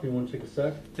straight off. You want to take a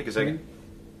sec? Take a second.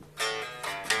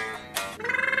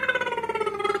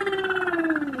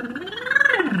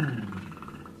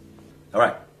 All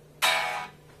right.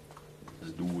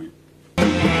 Let's do it.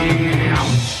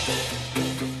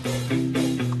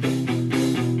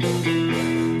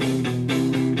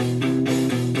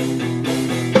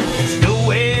 There's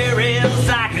nowhere else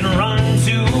I can run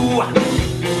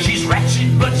to. She's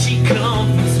wretched, but she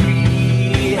comforts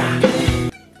me.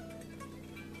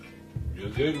 You're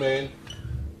good, man.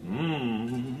 Mmm.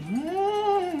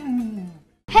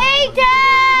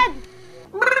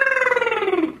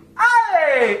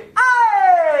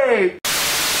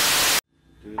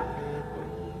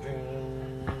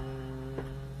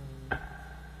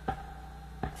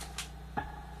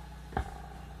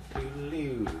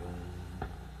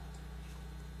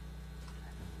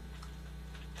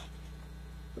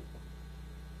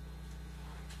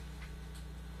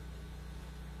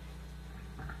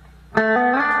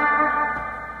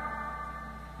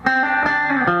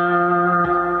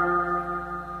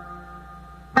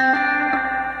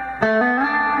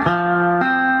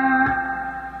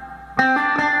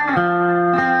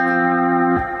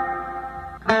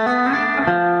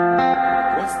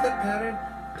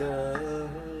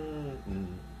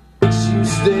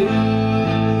 Tuesday.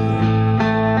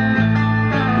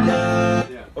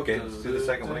 Okay, let's do the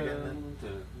second one again then.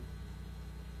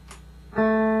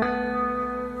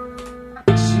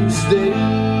 Tuesday.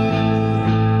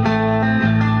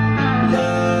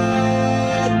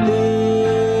 Let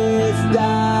this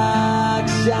dark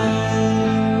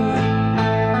shine.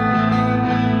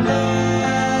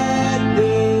 Let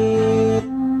this. The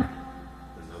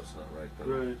note's not right though.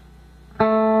 Right.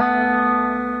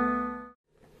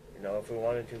 You know, if we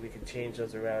wanted to, we could change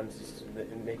those around just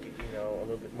and make it, you know, a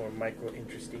little bit more micro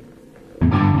interesting.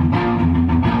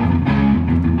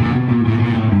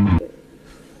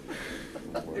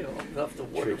 Enough to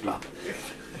worry about.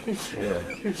 Yeah.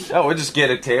 No, we'll just get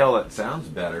a tail that sounds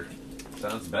better.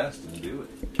 Sounds best and do it.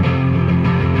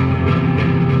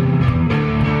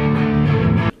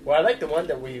 Well, I like the one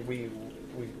that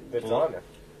that's on there.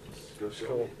 Go show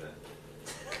Cool. me that.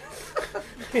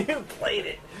 You played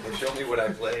it. Well, show me what I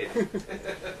played.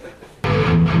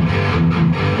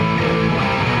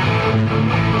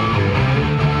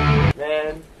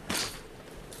 Man,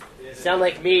 you sound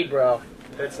like me, bro.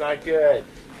 That's not good.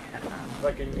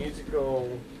 Fucking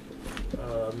musical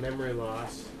memory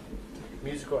loss.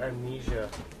 Musical amnesia.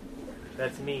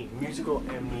 That's me. Musical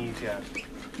amnesia.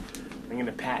 I'm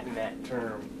gonna patent that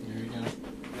term. There you go.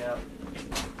 Yeah.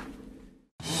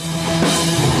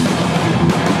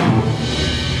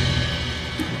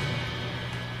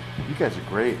 You guys are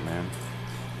great, man.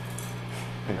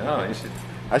 No, you should.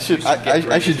 I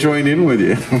should join in with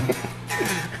you.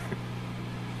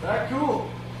 Alright, cool.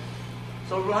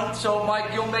 So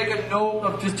Mike, you'll make a note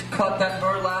of just to cut that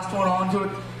very last one onto it,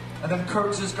 and then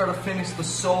Kurt's just got to finish the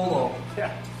solo.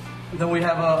 Yeah. And then we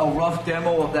have a rough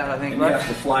demo of that, I think, And right? you have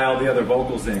to fly all the other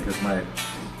vocals in because my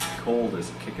cold is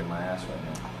kicking my ass right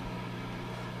now.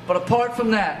 But apart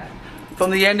from that,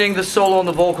 from the ending, the solo, and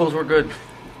the vocals were good.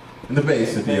 And the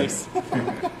bass at the end.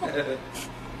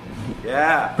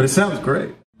 Yeah. But it sounds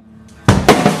great.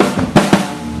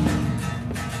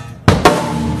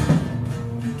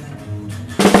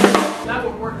 That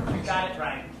would work if you got it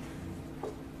right.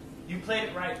 You played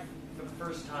it right for the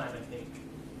first time, I think.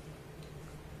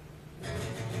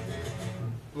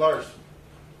 Lars,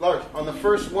 on the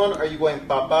first one, are you going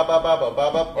ba ba ba ba ba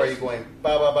ba ba, or are you going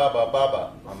ba ba ba ba ba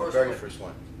ba on the very first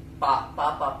one? Ba,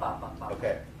 ba, ba, ba, ba, ba.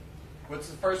 Okay. What's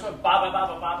the first one? Ba ba ba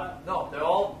ba ba ba? No, they're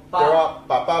all ba. They're all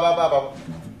ba ba ba ba ba.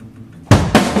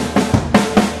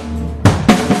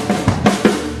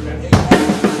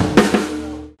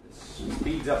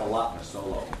 Speeds up a lot in a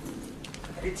solo.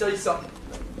 Let me tell you something.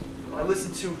 I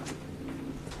listened to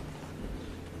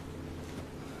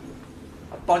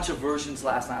a bunch of versions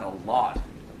last night, a lot,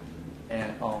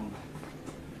 and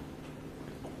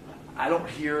I don't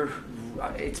hear.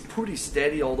 It's pretty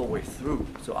steady all the way through.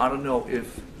 So I don't know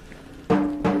if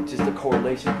it's just a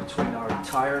correlation between our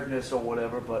tiredness or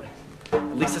whatever, but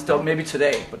at least the stuff maybe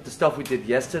today. But the stuff we did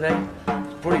yesterday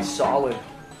was pretty solid.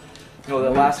 You know, the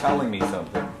last telling me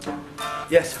something.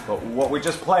 Yes. But what we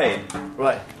just played,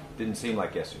 right, didn't seem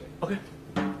like yesterday. Okay,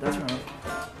 that's right.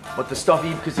 But the stuff,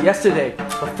 because yesterday,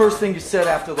 the first thing you said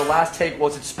after the last take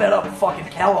was it sped up fucking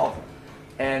hell off.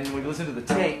 And when you listen to the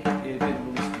tape, it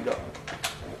didn't really speed up.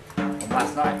 And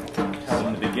last night. So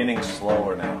in the beginning,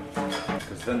 slower now.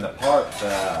 Because then the part,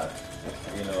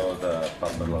 you know, the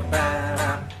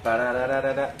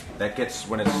that gets,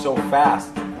 when it's so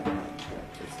fast,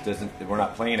 it doesn't. We're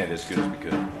not playing it as good as we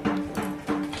could.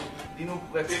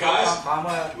 Hey guys,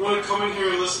 you want to come in here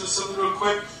and listen to something real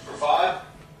quick for $5?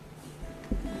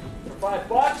 For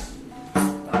 $5?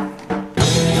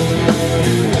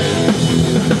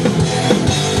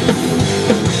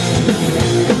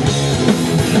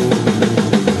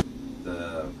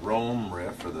 The Rome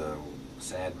riff, or the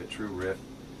sad but true riff,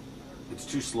 it's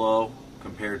too slow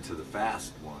compared to the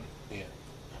fast one. Yeah.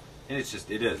 And it's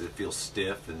just, it is. It feels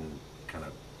stiff and kind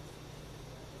of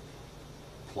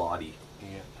ploddy.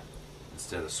 Yeah.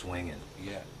 Instead of swinging.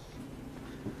 Yeah.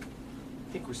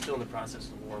 I think we're still in the process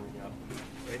of warming up.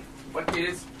 Right? But it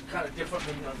is kind of different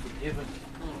than Unforgiven.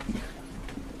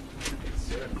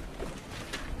 Sure.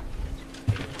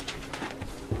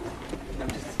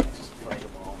 Just flag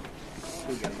them all.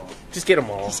 We'll get them all. Just get them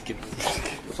all. Just get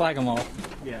Flag them all.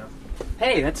 Yeah.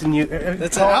 Hey, that's a new.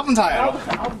 That's an album title.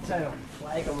 Album title.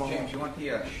 Flag them all. James, you want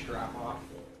the strap off?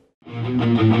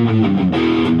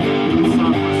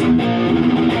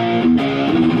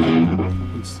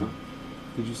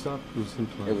 Did you stop? It was him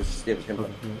playing. It was him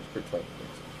playing. Pretty close.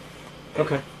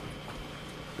 Okay.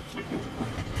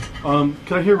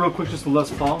 Can I hear real quick just the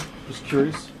Les Paul? Just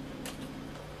curious.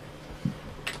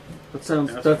 That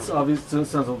sounds. That's obvious. That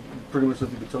sounds pretty much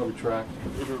like the guitar we tracked.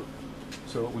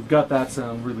 So we've got that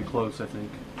sound really close, I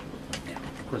think.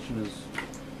 question is,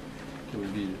 can we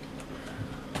beat it?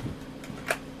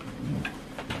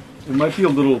 It might be a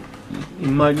little. It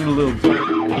might need a little.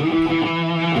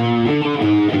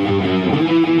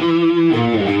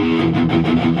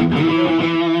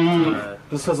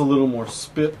 This has a little more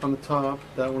spit on the top.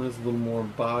 That one has a little more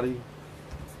body.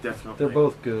 Definitely. They're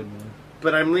both good, man.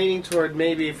 But I'm leaning toward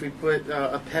maybe if we put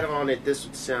a pedal on it, this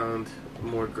would sound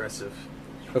more aggressive.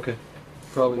 Okay.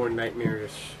 Probably more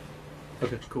nightmarish.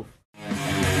 Okay, cool.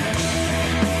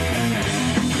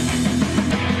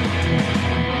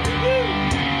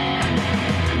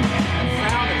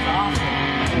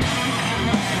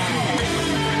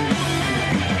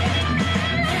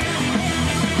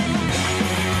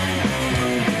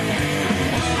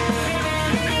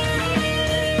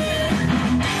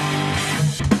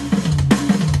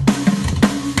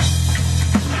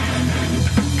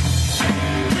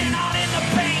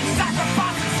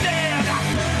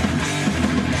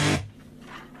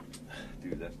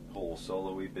 Dude, that whole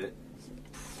solo-y bit.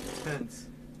 Tense.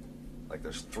 Like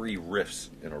there's 3 riffs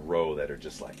in a row that are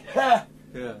just like Yeah.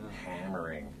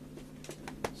 hammering.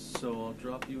 So I'll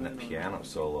drop you And in. that piano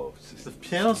solo. The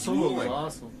piano solo was grueling.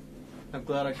 awesome. I'm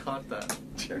glad I caught that.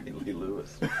 Jerry Lee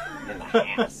Lewis in the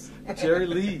house. Jerry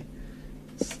Lee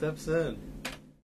steps in.